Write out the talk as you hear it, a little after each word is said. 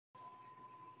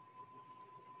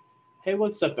Hey,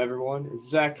 what's up, everyone? It's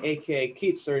Zach, aka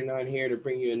Keats39, here to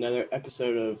bring you another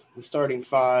episode of the Starting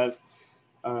Five.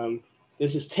 Um,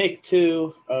 this is take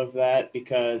two of that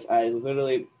because I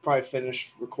literally probably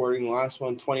finished recording the last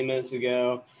one 20 minutes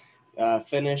ago.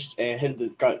 Finished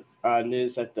and got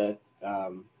news that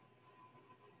um,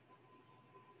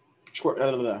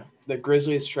 the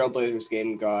Grizzlies Trailblazers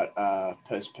game got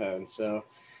postponed. So,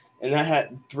 and I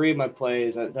had three of my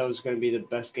plays. That was going to be the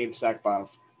best game stack by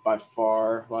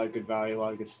far. A lot of good value, a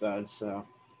lot of good studs. So.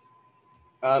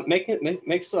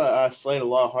 Makes slate a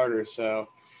lot harder. So,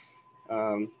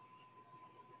 um,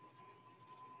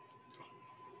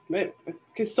 it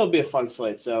can still be a fun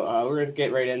slate. So we're gonna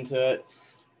get right into it.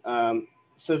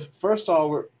 So first of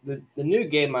all, the new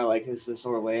game I like is this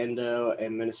Orlando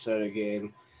and Minnesota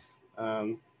game.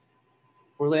 Um,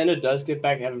 Orlando does get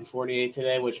back Evan Fournier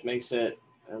today, which makes it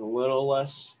a little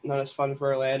less not as fun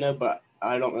for Orlando, but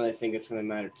I don't really think it's going to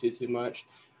matter too much.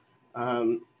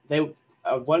 They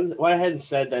went ahead and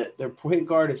said that their point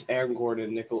guard is Aaron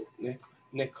Gordon,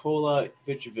 Nikola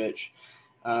Vucevic,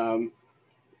 um,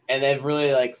 and they've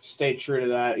really stayed true to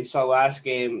that. You saw last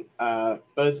game,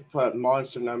 both put up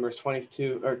monster numbers,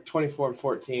 22 or 24 and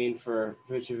 14 for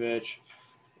Vucevic,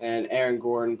 and Aaron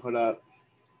Gordon put up,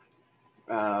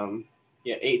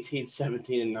 18,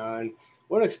 17, and 9.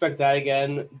 Wouldn't expect that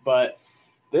again, but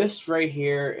this right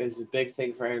here is a big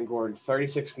thing for Aaron Gordon.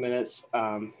 36 minutes.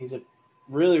 He's a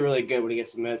really good when he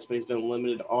gets the minutes, but he's been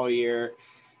limited all year.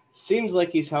 Seems like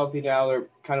he's healthy now. They're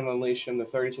kind of unleashing him the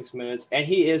 36 minutes, and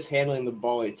he is handling the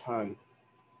ball a ton.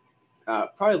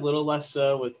 Probably a little less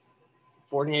so with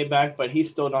Fournier back, but he's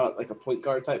still not like a point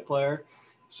guard type player.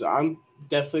 So I'm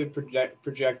definitely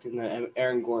projecting that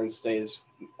Aaron Gordon stays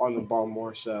on the ball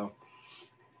more so.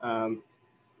 Um,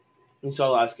 we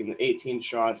saw last game 18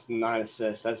 shots, 9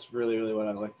 assists. That's really what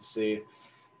I'd like to see.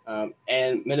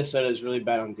 And Minnesota is really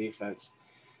bad on defense.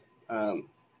 Um,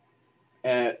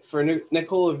 and for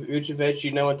Nikola Vucevic,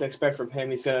 you know what to expect from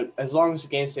him. He's going to, as long as the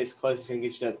game stays close, he's going to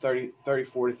get you that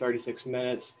 34 to 36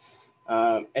 minutes.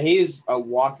 And he's a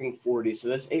walking 40. So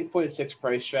this 8.6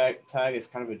 price tag is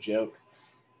kind of a joke.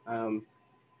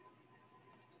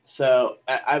 So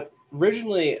I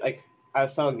originally, I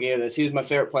was telling Gator this, he was my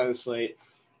favorite player on the slate.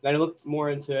 Then I looked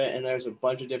more into it, and there's a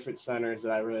bunch of different centers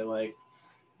that I really liked.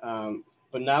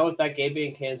 But now with that game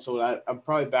being canceled, I'm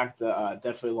probably back to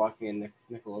definitely locking in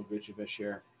Nikola Vucevic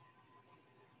here.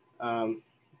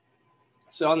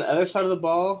 So on the other side of the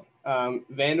ball,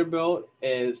 Vanderbilt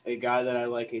is a guy that I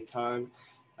like a ton.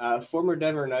 Former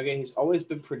Denver Nugget, he's always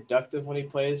been productive when he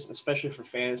plays, especially for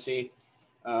fantasy.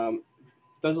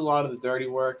 Does a lot of the dirty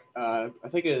work. I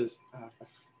think it's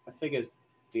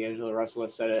D'Angelo Russell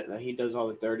that said it, that he does all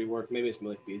the dirty work. Maybe it's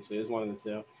Malik Beasley. It's one of the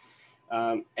two.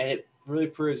 And it really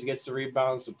proves he gets the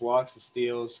rebounds, the blocks, the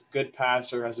steals. Good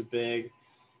passer, has a big.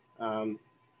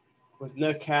 With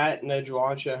no Cat, no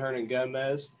Juancho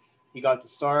Hernan-Gomez, he got the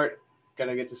start.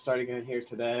 Gonna get the start again here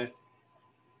today.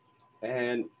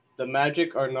 And the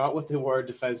Magic are not what they were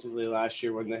defensively last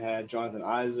year when they had Jonathan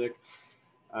Isaac.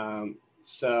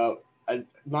 So I'm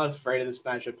not afraid of this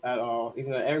matchup at all,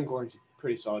 even though Aaron Gordon's a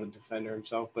pretty solid defender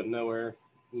himself, but nowhere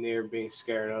near being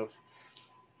scared of.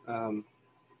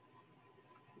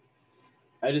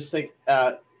 I just think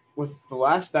with the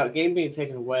last game being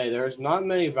taken away, there's not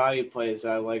many value plays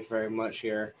that I like very much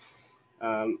here.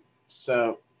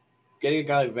 So getting a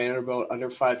guy like Vanderbilt under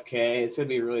 5K, it's going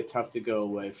to be really tough to go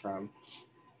away from.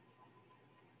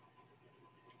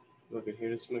 Look at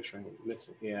here, just to make sure I'm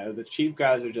missing. Yeah, the cheap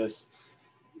guys are just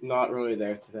not really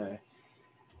there today.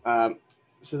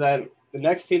 So then the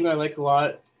next team that I like a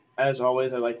lot, as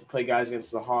always, I like to play guys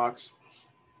against the Hawks.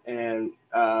 And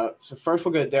so first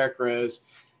we'll go to Derrick Rose.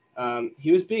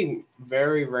 He was being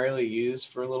very rarely used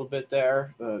for a little bit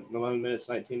there, 11 minutes,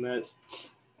 19 minutes.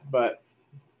 But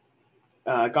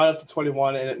got up to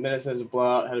 21 minutes as a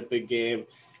blowout, had a big game.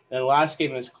 And the last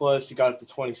game was close. He got up to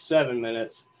 27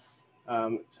 minutes.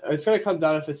 It's going to come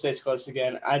down if it stays close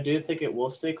again. I do think it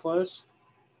will stay close.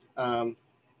 And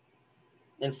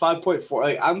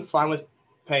 5.4, I'm fine with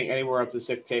paying anywhere up to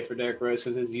 6K for Derrick Rose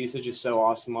because his usage is so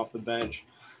awesome off the bench.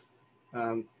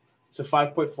 So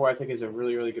 5.4, I think, is a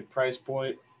really good price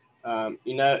point. Off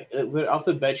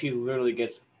the bench, he literally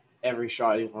gets every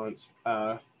shot he wants.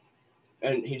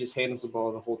 And he just handles the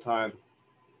ball the whole time.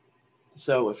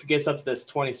 So if he gets up to this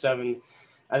 27,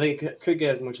 I think it could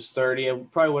get as much as 30. I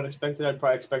probably wouldn't expect it. I'd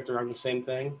probably expect around the same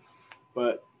thing.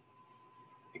 But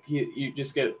you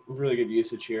just get really good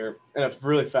usage here and a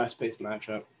really fast-paced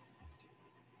matchup.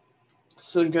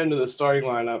 So going to the starting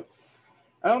lineup,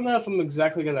 I don't know if I'm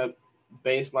exactly going to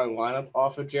base my lineup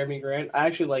off of Jeremy Grant. I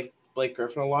actually like Blake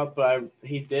Griffin a lot, but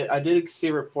I did see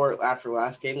a report after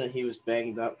last game that he was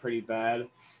banged up pretty bad.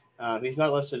 He's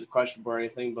not listed as questionable or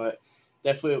anything, but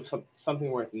definitely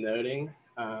something worth noting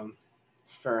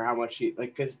for how much he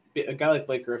like because a guy like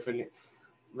Blake Griffin,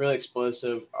 really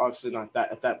explosive. Obviously not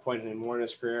that at that point anymore in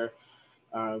his career,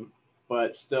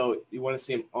 but still you want to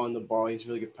see him on the ball. He's a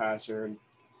really good passer.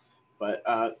 But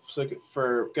so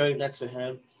for going next to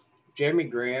him, Jeremy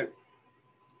Grant.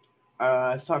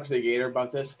 I was talking to the Gator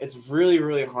about this. It's really,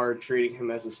 really hard treating him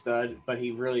as a stud, but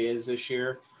he really is this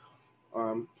year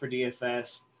for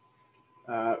DFS.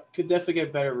 Could definitely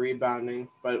get better rebounding,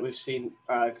 but we've seen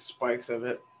spikes of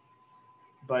it.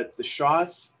 But the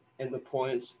shots and the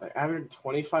points, like averaging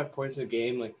 25 points a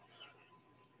game, like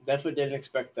definitely didn't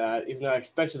expect that. Even though I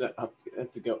expected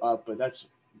it to go up, but that's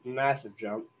a massive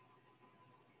jump.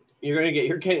 You're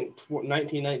getting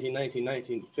 19, 19, 19,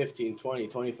 19, 15, 20,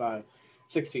 25,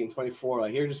 16, 24.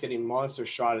 Like you're just getting monster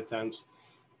shot attempts.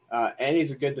 And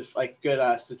he's a good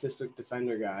statistic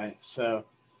defender guy. So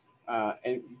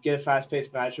and get a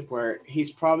fast-paced matchup where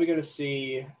he's probably going to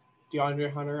see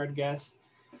DeAndre Hunter, I'd guess.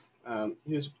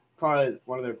 Who's probably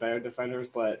one of their better defenders,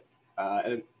 but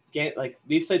and again, like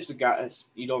these types of guys,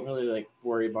 you don't really like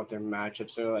worry about their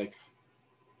matchups. They're like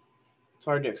it's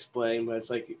hard to explain, but it's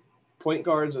like point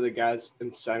guards are the guys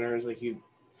and centers like you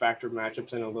factor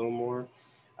matchups in a little more.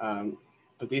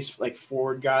 But these like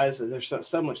forward guys, there's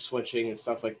so much switching and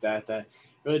stuff like that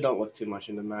really don't look too much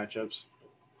into matchups.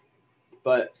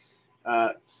 But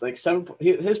it's like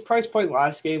his price point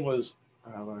last game was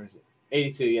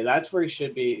 82. Yeah, that's where he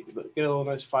should be. Get a little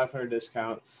nice 500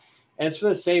 discount, and it's for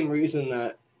the same reason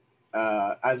that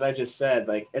as I just said,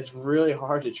 like it's really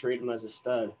hard to treat him as a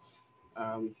stud.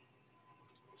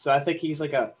 So I think he's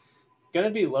like gonna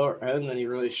be lower end than he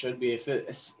really should be if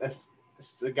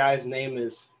the guy's name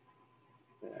is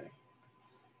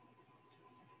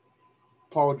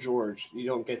Paul George. You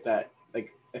don't get that.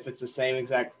 Like if it's the same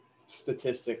exact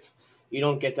statistics, you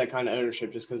don't get that kind of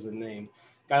ownership just because of the name.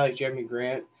 A guy like Jeremy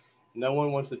Grant, no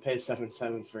one wants to pay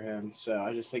 7-7 for him. So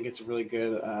I just think it's really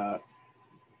good. I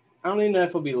don't even know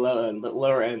if he'll be low end, but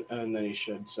lower end than he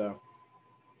should. So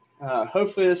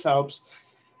hopefully this helps.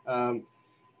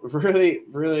 Really,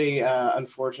 really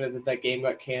unfortunate that game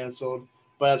got canceled,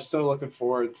 but I'm still looking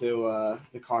forward to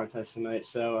the contest tonight.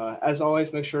 So as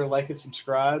always, make sure to like and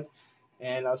subscribe,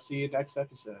 and I'll see you next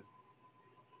episode.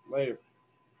 Later.